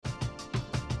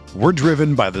We're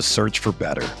driven by the search for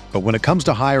better. But when it comes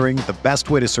to hiring, the best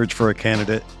way to search for a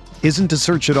candidate isn't to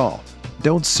search at all.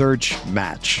 Don't search,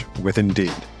 match with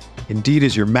Indeed. Indeed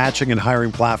is your matching and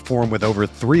hiring platform with over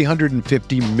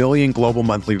 350 million global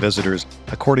monthly visitors,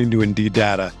 according to Indeed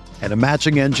data, and a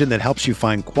matching engine that helps you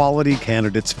find quality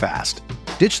candidates fast.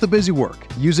 Ditch the busy work.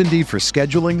 Use Indeed for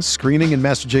scheduling, screening, and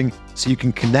messaging so you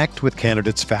can connect with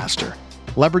candidates faster.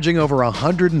 Leveraging over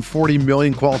 140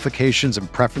 million qualifications and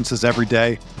preferences every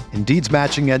day, Indeed's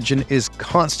matching engine is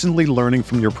constantly learning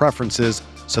from your preferences,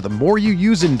 so the more you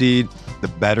use Indeed, the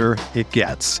better it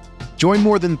gets. Join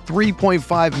more than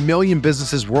 3.5 million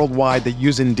businesses worldwide that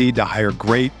use Indeed to hire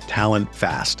great talent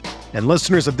fast. And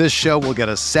listeners of this show will get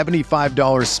a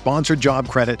 $75 sponsored job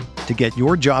credit to get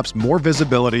your jobs more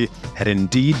visibility at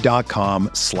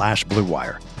Indeed.com/Blue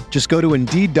Wire. Just go to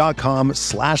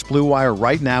Indeed.com/Blue Wire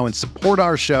right now and support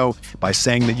our show by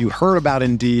saying that you heard about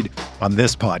Indeed on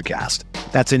this podcast.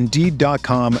 That's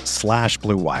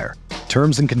Indeed.com/Blue Wire.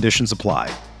 Terms and conditions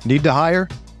apply. Need to hire?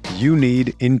 You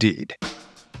need Indeed.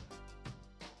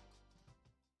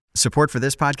 Support for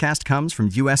this podcast comes from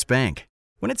U.S. Bank.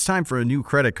 When it's time for a new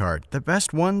credit card, the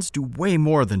best ones do way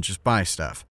more than just buy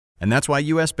stuff. And that's why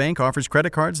U.S. Bank offers credit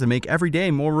cards that make every day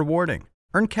more rewarding.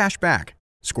 Earn cash back.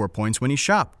 Score points when you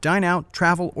shop, dine out,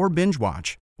 travel, or binge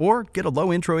watch. Or get a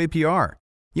low intro APR.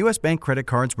 U.S. Bank credit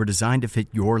cards were designed to fit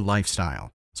your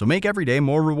lifestyle. So make every day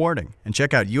more rewarding and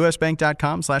check out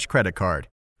usbank.com/credit card.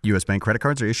 U.S. Bank credit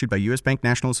cards are issued by U.S. Bank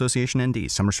National Association ND.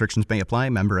 Some restrictions may apply.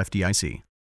 Member FDIC.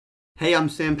 Hey, I'm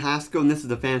Sam Pasco, and this is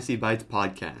the Fantasy Bites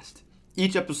podcast.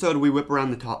 Each episode, we whip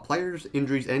around the top players,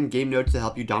 injuries, and game notes to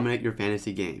help you dominate your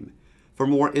fantasy game. For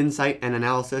more insight and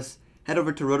analysis, head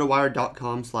over to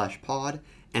rotowire.com/pod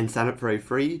and sign up for a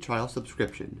free trial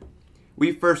subscription.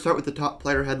 We first start with the top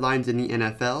player headlines in the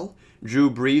NFL.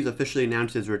 Drew Brees officially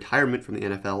announced his retirement from the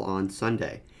NFL on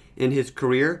Sunday. In his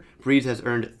career, Brees has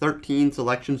earned 13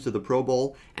 selections to the Pro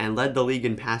Bowl and led the league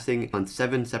in passing on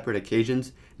 7 separate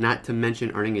occasions, not to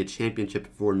mention earning a championship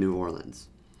for New Orleans.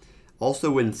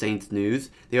 Also in Saints news,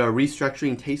 they are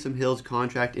restructuring Taysom Hill's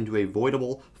contract into a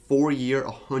voidable 4-year,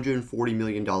 $140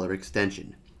 million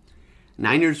extension.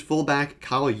 Niners fullback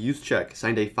Kyle Juszczyk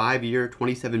signed a 5-year,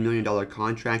 $27 million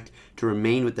contract to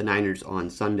remain with the Niners on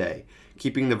Sunday.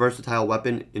 Keeping the versatile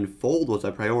weapon in fold was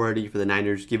a priority for the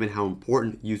Niners given how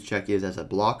important Juszczyk is as a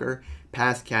blocker,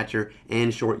 pass catcher,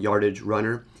 and short yardage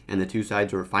runner, and the two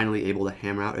sides were finally able to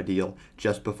hammer out a deal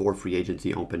just before free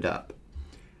agency opened up.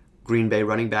 Green Bay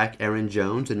running back Aaron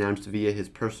Jones announced via his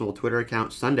personal Twitter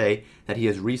account Sunday that he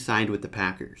has re-signed with the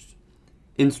Packers.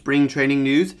 In spring training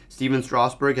news, Steven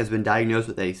Strasburg has been diagnosed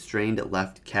with a strained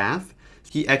left calf.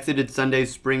 He exited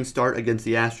Sunday's spring start against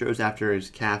the Astros after his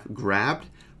calf grabbed,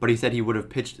 but he said he would have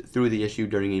pitched through the issue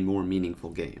during a more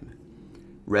meaningful game.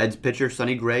 Reds pitcher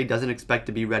Sonny Gray doesn't expect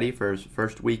to be ready for his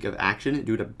first week of action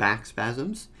due to back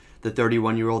spasms. The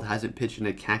 31-year-old hasn't pitched in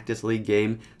a Cactus League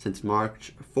game since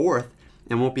March 4th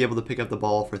and won't be able to pick up the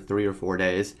ball for 3 or 4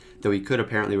 days, though he could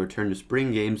apparently return to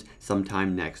spring games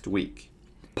sometime next week.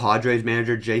 Padres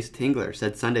manager Jace Tingler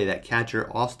said Sunday that catcher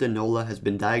Austin Nola has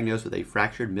been diagnosed with a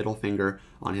fractured middle finger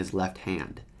on his left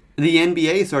hand. The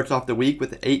NBA starts off the week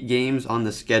with 8 games on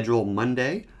the schedule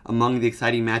Monday. Among the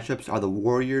exciting matchups are the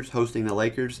Warriors hosting the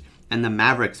Lakers and the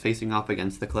Mavericks facing off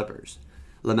against the Clippers.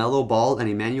 LaMelo Ball and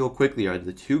Emmanuel Quickley are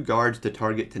the 2 guards to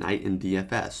target tonight in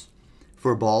DFS.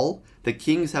 For Ball, the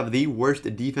Kings have the worst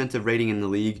defensive rating in the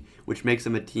league, which makes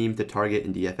them a team to target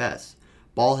in DFS.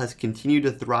 Ball has continued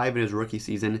to thrive in his rookie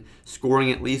season,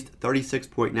 scoring at least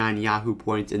 36.9 Yahoo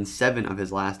points in 7 of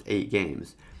his last 8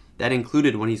 games. That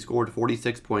included when he scored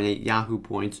 46.8 Yahoo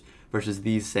points versus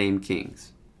these same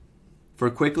Kings.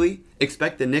 For Quickley,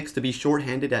 expect the Knicks to be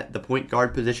shorthanded at the point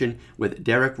guard position with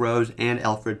Derrick Rose and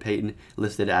Elfrid Payton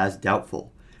listed as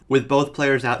doubtful. With both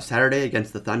players out Saturday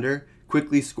against the Thunder,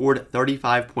 Quickley scored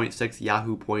 35.6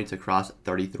 Yahoo points across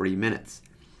 33 minutes.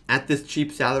 At this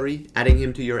cheap salary, adding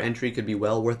him to your entry could be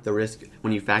well worth the risk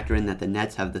when you factor in that the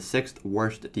Nets have the 6th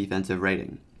worst defensive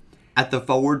rating. At the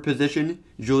forward position,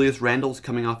 Julius Randle's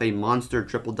coming off a monster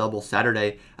triple-double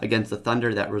Saturday against the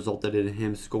Thunder that resulted in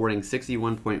him scoring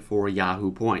 61.4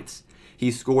 Yahoo points.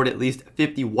 He scored at least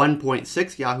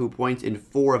 51.6 Yahoo points in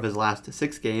 4 of his last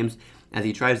 6 games as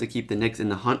he tries to keep the Knicks in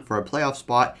the hunt for a playoff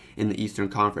spot in the Eastern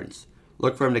Conference.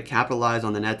 Look for him to capitalize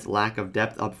on the Nets' lack of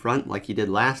depth up front like he did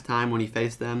last time when he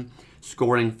faced them,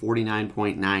 scoring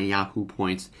 49.9 Yahoo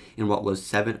points in what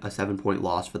was a 7-point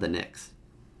loss for the Knicks.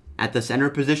 At the center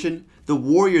position, the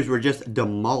Warriors were just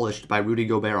demolished by Rudy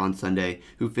Gobert on Sunday,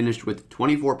 who finished with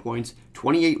 24 points,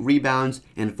 28 rebounds,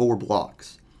 and 4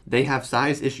 blocks. They have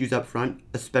size issues up front,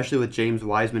 especially with James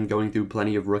Wiseman going through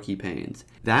plenty of rookie pains.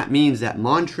 That means that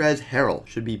Montrezl Harrell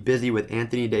should be busy with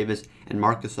Anthony Davis and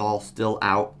Marc Gasol still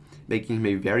out, making him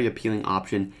a very appealing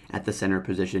option at the center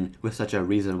position with such a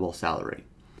reasonable salary.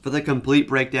 For the complete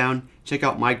breakdown, check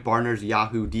out Mike Barner's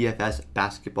Yahoo DFS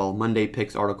Basketball Monday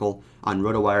Picks article on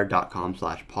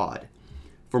rotowire.com/pod.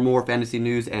 For more fantasy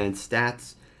news and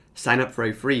stats, sign up for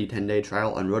a free 10-day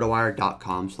trial on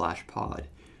rotowire.com/pod.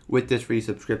 With this free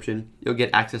subscription, you'll get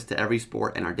access to every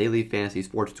sport and our daily fantasy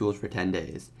sports tools for 10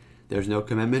 days. There's no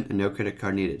commitment and no credit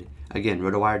card needed. Again,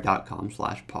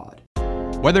 rotowire.com/pod.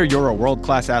 Whether you're a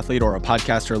world-class athlete or a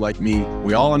podcaster like me,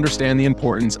 we all understand the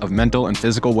importance of mental and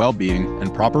physical well-being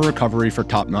and proper recovery for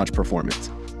top-notch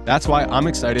performance. That's why I'm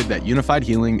excited that Unified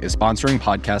Healing is sponsoring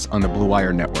podcasts on the Blue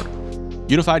Wire Network.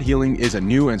 Unified Healing is a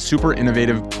new and super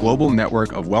innovative global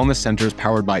network of wellness centers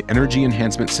powered by Energy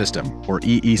Enhancement System, or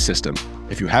EE System.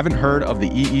 If you haven't heard of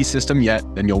the EE System yet,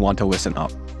 then you'll want to listen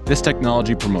up. This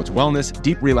technology promotes wellness,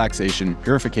 deep relaxation,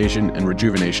 purification, and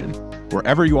rejuvenation.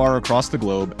 Wherever you are across the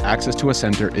globe, access to a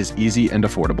center is easy and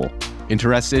affordable.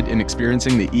 Interested in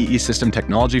experiencing the EE System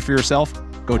technology for yourself?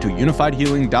 Go to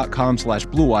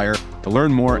unifiedhealing.com/bluewire to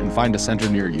learn more and find a center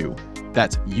near you.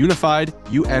 That's unified,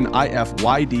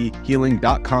 UNIFYD,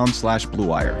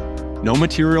 healing.com/bluewire. No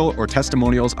material or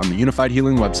testimonials on the Unified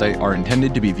Healing website are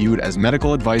intended to be viewed as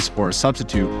medical advice or a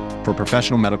substitute for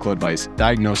professional medical advice,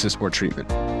 diagnosis, or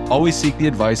treatment. Always seek the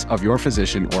advice of your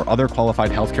physician or other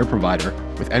qualified healthcare provider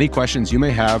with any questions you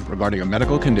may have regarding a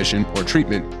medical condition or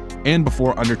treatment and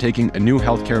before undertaking a new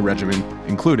healthcare regimen,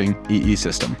 including EE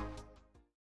System.